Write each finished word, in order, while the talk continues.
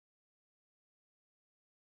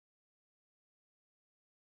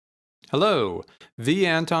Hello, V.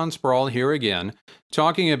 Anton Sproul here again,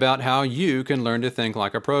 talking about how you can learn to think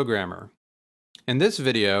like a programmer. In this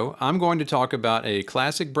video, I'm going to talk about a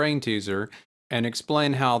classic brain teaser and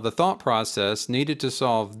explain how the thought process needed to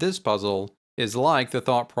solve this puzzle is like the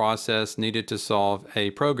thought process needed to solve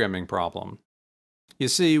a programming problem. You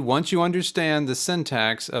see, once you understand the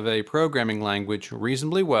syntax of a programming language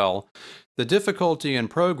reasonably well, the difficulty in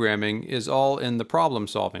programming is all in the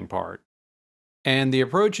problem-solving part. And the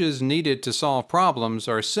approaches needed to solve problems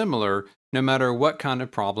are similar no matter what kind of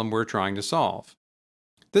problem we're trying to solve.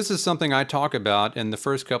 This is something I talk about in the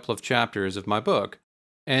first couple of chapters of my book,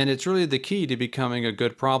 and it's really the key to becoming a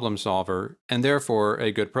good problem solver and therefore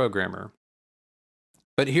a good programmer.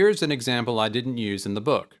 But here's an example I didn't use in the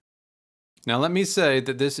book. Now let me say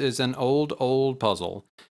that this is an old puzzle,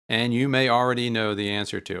 and you may already know the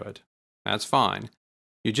answer to it. That's fine.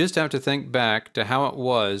 You just have to think back to how it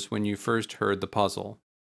was when you first heard the puzzle.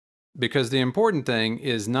 Because the important thing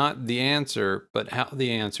is not the answer, but how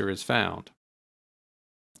the answer is found.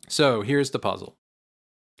 So here's the puzzle.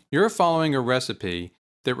 You're following a recipe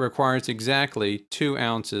that requires exactly 2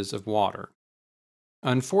 ounces of water.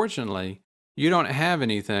 Unfortunately, you don't have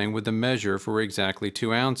anything with a measure for exactly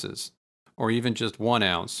 2 ounces, or even just 1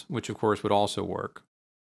 ounce, which of course would also work.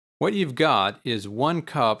 What you've got is 1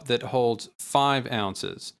 cup that holds 5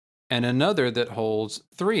 ounces and another that holds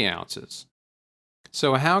 3 ounces.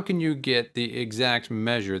 So how can you get the exact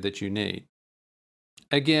measure that you need?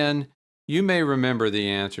 Again, you may remember the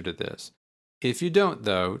answer to this. If you don't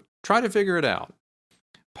though, try to figure it out.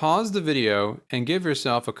 Pause the video and give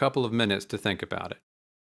yourself a couple of minutes to think about it.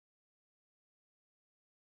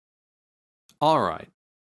 Alright,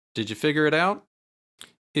 did you figure it out?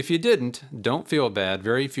 If you didn't, don't feel bad,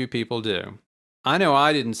 very few people do. I know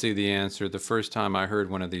I didn't see the answer the first time I heard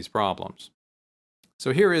one of these problems.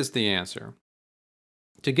 So here is the answer.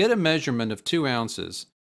 To get a measurement of 2 ounces,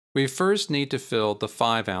 we first need to fill the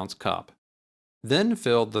 5-ounce cup. Then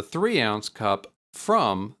fill the 3-ounce cup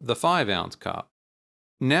from the 5-ounce cup.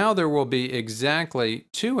 Now there will be exactly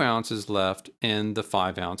 2 ounces left in the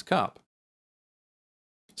 5-ounce cup.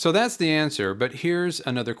 So that's the answer, but here's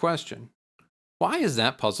another question. Why is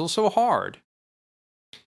that puzzle so hard?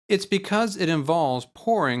 It's because it involves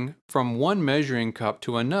pouring from one measuring cup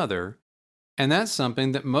to another, and that's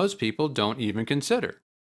something that most people don't even consider.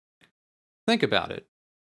 Think about it.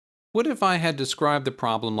 What if I had described the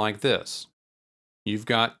problem like this? You've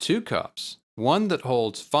got 2 cups, one that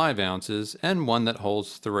holds 5 ounces and one that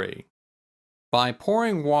holds 3. By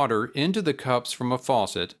pouring water into the cups from a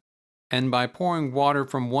faucet, and by pouring water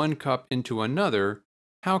from one cup into another,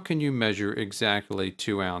 how can you measure exactly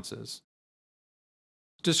 2 ounces?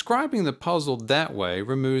 Describing the puzzle that way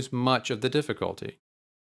removes much of the difficulty.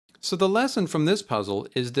 So the lesson from this puzzle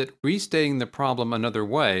is that restating the problem another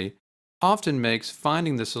way often makes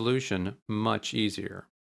finding the solution much easier.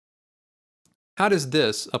 How does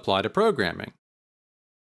this apply to programming?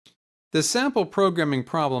 The sample programming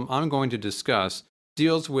problem I'm going to discuss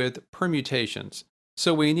deals with permutations,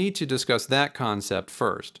 so we need to discuss that concept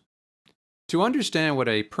first. To understand what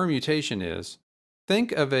a permutation is,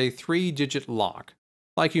 think of a 3-digit lock,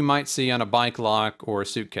 like you might see on a bike lock or a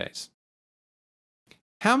suitcase.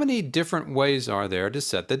 How many different ways are there to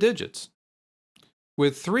set the digits?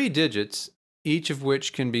 With 3 digits, each of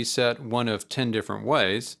which can be set one of 10 different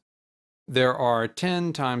ways, there are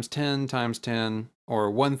 10 times 10 times 10,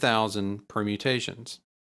 or 1,000 permutations.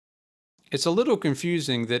 It's a little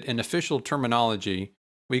confusing that in official terminology,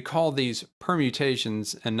 we call these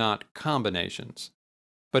permutations and not combinations.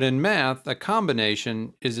 But in math, a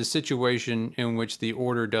combination is a situation in which the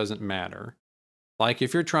order doesn't matter. Like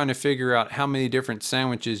if you're trying to figure out how many different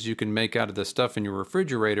sandwiches you can make out of the stuff in your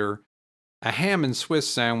refrigerator, a ham and Swiss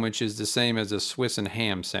sandwich is the same as a Swiss and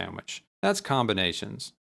ham sandwich. That's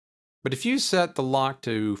combinations. But if you set the lock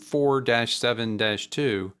to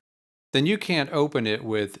 4-7-2, then you can't open it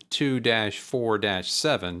with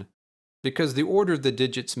 2-4-7 because the order of the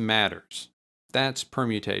digits matters. That's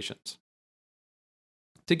permutations.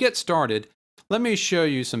 To get started, let me show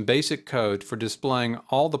you some basic code for displaying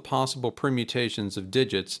all the possible permutations of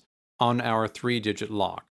digits on our 3-digit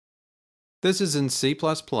lock. This is in C++,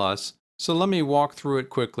 so let me walk through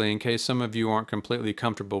it quickly in case some of you aren't completely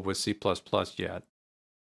comfortable with C++ yet.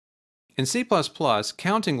 In C++,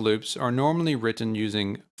 counting loops are normally written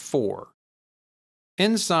using for.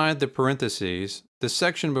 Inside the parentheses, the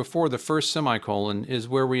section before the first semicolon is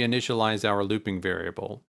where we initialize our looping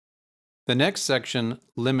variable. The next section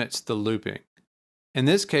limits the looping. In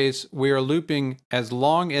this case, we are looping as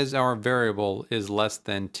long as our variable is less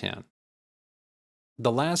than 10.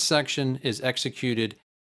 The last section is executed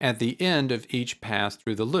at the end of each pass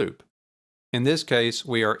through the loop, In this case,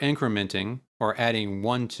 we are incrementing or adding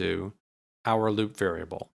 1 to our loop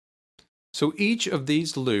variable. So each of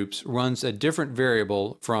these loops runs a different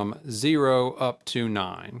variable from 0 up to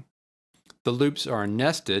 9. The loops are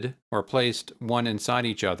nested or placed one inside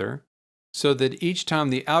each other so that each time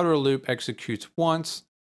the outer loop executes once,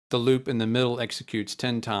 the loop in the middle executes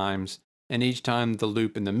 10 times, and each time the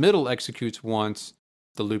loop in the middle executes once,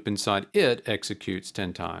 the loop inside it executes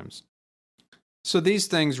 10 times. So these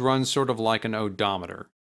things run sort of like an odometer.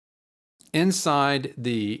 Inside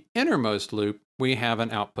the innermost loop, we have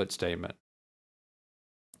an output statement.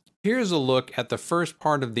 Here's a look at the first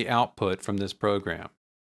part of the output from this program.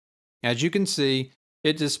 As you can see,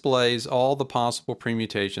 it displays all the possible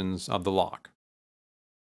permutations of the lock.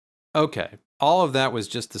 Okay, all of that was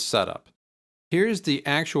just the setup. Here's the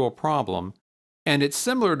actual problem, and it's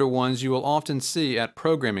similar to ones you will often see at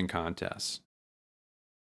programming contests.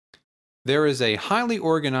 There is a highly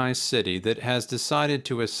organized city that has decided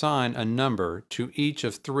to assign a number to each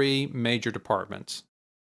of 3 major departments: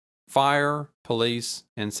 fire, police,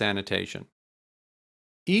 and sanitation.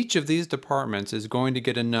 Each of these departments is going to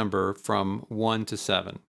get a number from 1 to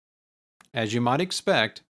 7. As you might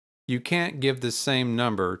expect, you can't give the same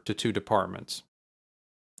number to 2 departments.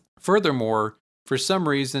 Furthermore, for some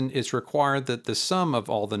reason, it's required that the sum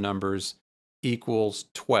of all the numbers equals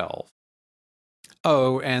 12.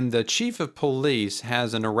 Oh, and the chief of police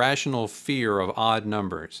has an irrational fear of odd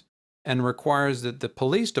numbers and requires that the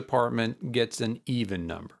police department gets an even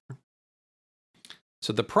number.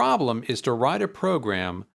 So the problem is to write a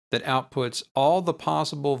program that outputs all the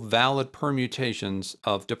possible valid permutations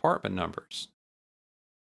of department numbers.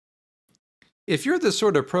 If you're the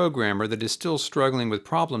sort of programmer that is still struggling with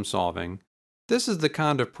problem solving, this is the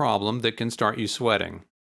kind of problem that can start you sweating.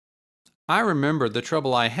 I remember the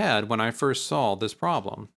trouble I had when I first saw this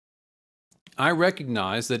problem. I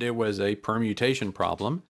recognized that it was a permutation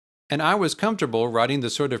problem, and I was comfortable writing the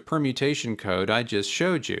sort of permutation code I just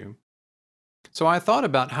showed you. So I thought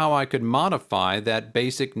about how I could modify that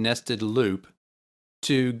basic nested loop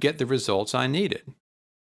to get the results I needed.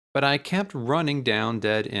 But I kept running down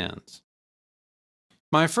dead ends.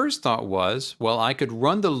 My first thought was, well, I could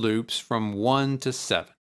run the loops from 1 to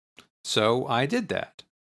 7. So I did that.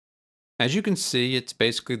 As you can see, it's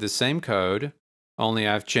basically the same code, only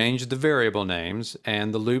I've changed the variable names,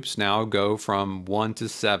 and the loops now go from 1 to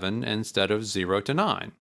 7 instead of 0 to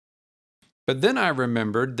 9. But then I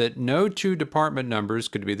remembered that no 2 department numbers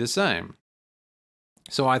could be the same.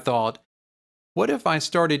 So I thought, what if I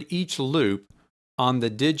started each loop on the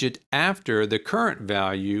digit after the current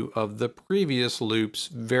value of the previous loop's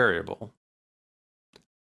variable?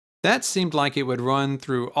 That seemed like it would run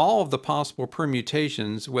through all of the possible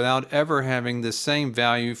permutations without ever having the same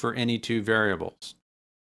value for any 2 variables.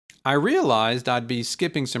 I realized I'd be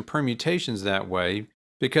skipping some permutations that way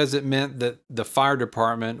because it meant that the fire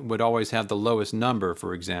department would always have the lowest number,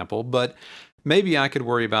 for example, but maybe I could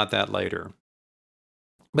worry about that later.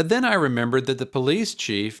 But then I remembered that the police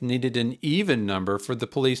chief needed an even number for the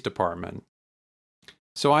police department.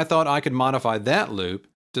 So I thought I could modify that loop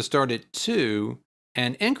to start at 2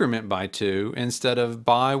 and increment by 2 instead of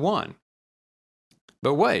by 1.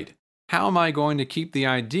 But wait, how am I going to keep the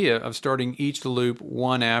idea of starting each loop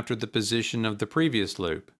 1 after the position of the previous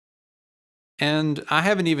loop? And I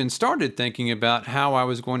haven't even started thinking about how I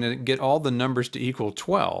was going to get all the numbers to equal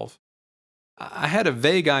 12. I had a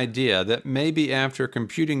vague idea that maybe after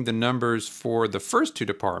computing the numbers for the first 2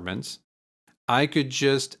 departments, I could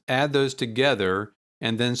just add those together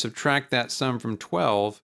and then subtract that sum from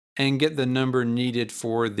 12 and get the number needed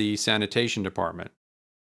for the sanitation department.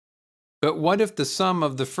 But what if the sum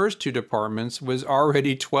of the first 2 departments was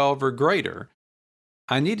already 12 or greater?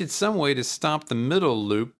 I needed some way to stop the middle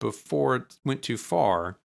loop before it went too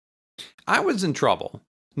far. I was in trouble,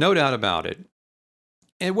 no doubt about it.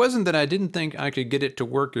 It wasn't that I didn't think I could get it to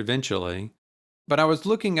work eventually, but I was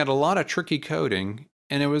looking at a lot of tricky coding,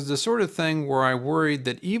 and it was the sort of thing where I worried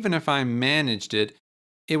that even if I managed it,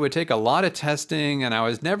 it would take a lot of testing, and I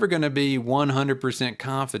was never going to be 100%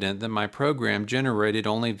 confident that my program generated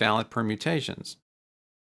only valid permutations.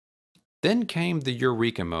 Then came the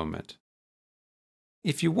eureka moment.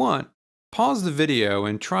 If you want, pause the video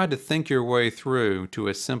and try to think your way through to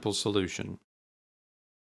a simple solution.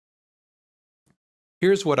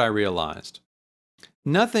 Here's what I realized.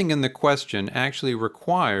 Nothing in the question actually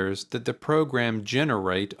requires that the program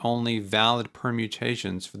generate only valid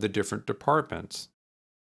permutations for the different departments.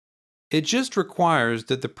 It just requires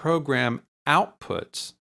that the program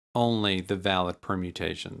outputs only the valid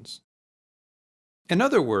permutations. In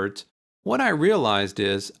other words, what I realized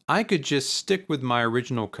is I could just stick with my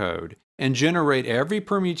original code and generate every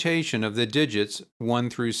permutation of the digits 1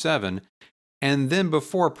 through 7, and then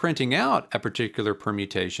before printing out a particular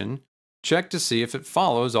permutation, check to see if it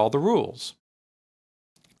follows all the rules.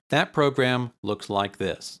 That program looks like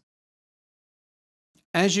this.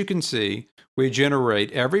 As you can see, we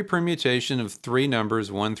generate every permutation of 3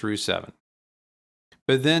 numbers 1 through 7.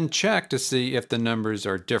 But then check to see if the numbers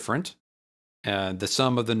are different. The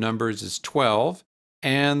sum of the numbers is 12,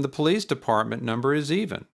 and the police department number is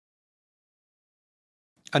even.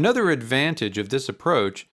 Another advantage of this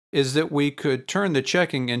approach is that we could turn the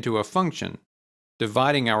checking into a function,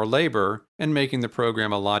 dividing our labor and making the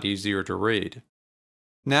program a lot easier to read.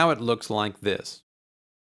 Now it looks like this.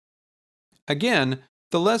 Again,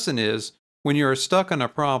 the lesson is, when you are stuck on a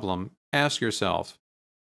problem, ask yourself,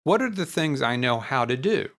 what are the things I know how to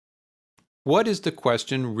do? What is the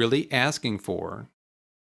question really asking for?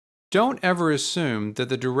 Don't ever assume that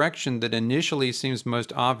the direction that initially seems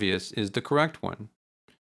most obvious is the correct one,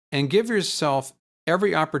 and give yourself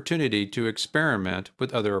every opportunity to experiment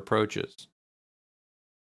with other approaches.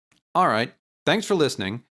 All right, thanks for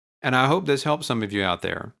listening, and I hope this helps some of you out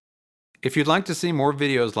there. If you'd like to see more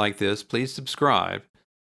videos like this, please subscribe.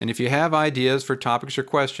 And if you have ideas for topics or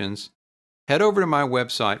questions, head over to my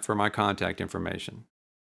website for my contact information.